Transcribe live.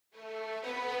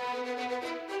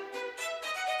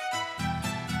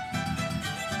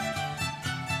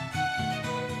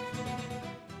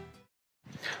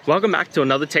Welcome back to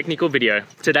another technical video.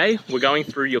 Today, we're going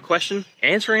through your question,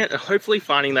 answering it, and hopefully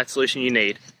finding that solution you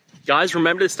need. Guys,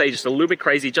 remember to stay just a little bit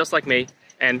crazy, just like me,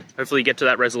 and hopefully get to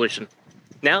that resolution.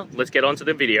 Now, let's get on to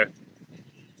the video.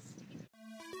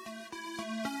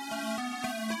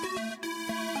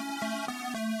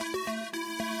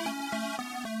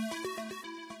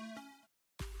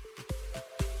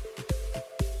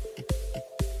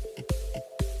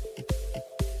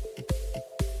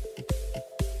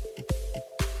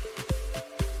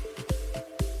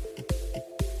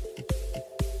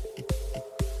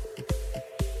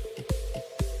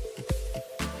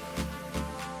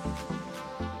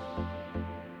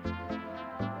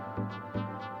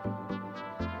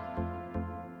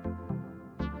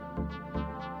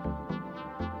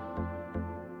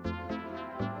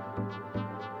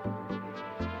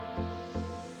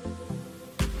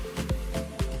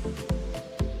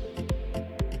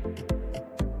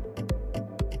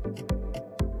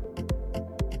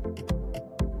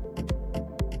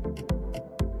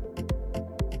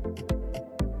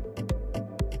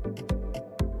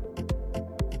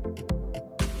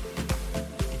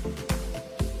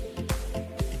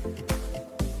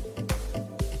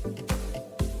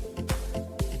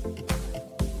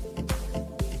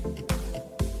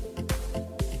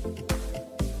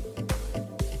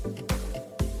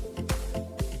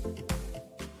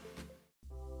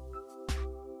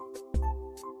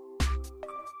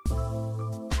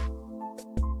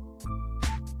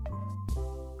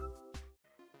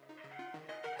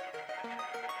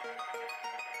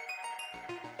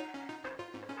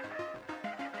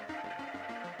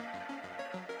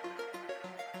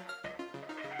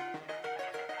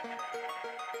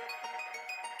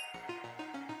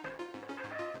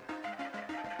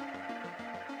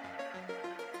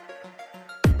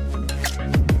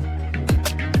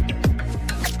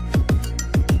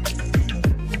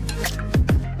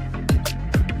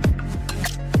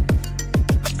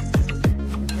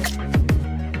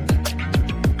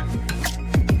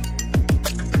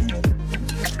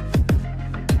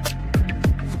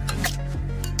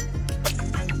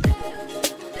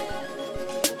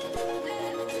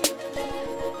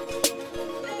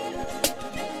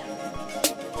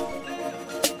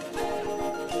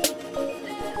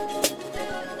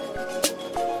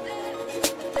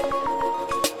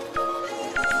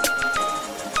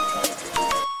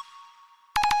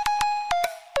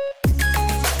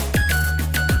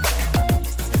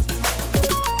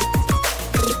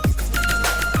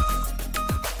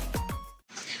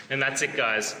 And that's it,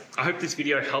 guys. I hope this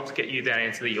video helped get you that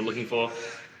answer that you're looking for.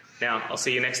 Now, I'll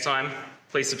see you next time.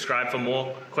 Please subscribe for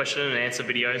more question and answer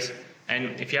videos.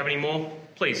 And if you have any more,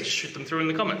 please just shoot them through in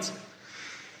the comments.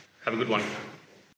 Have a good one.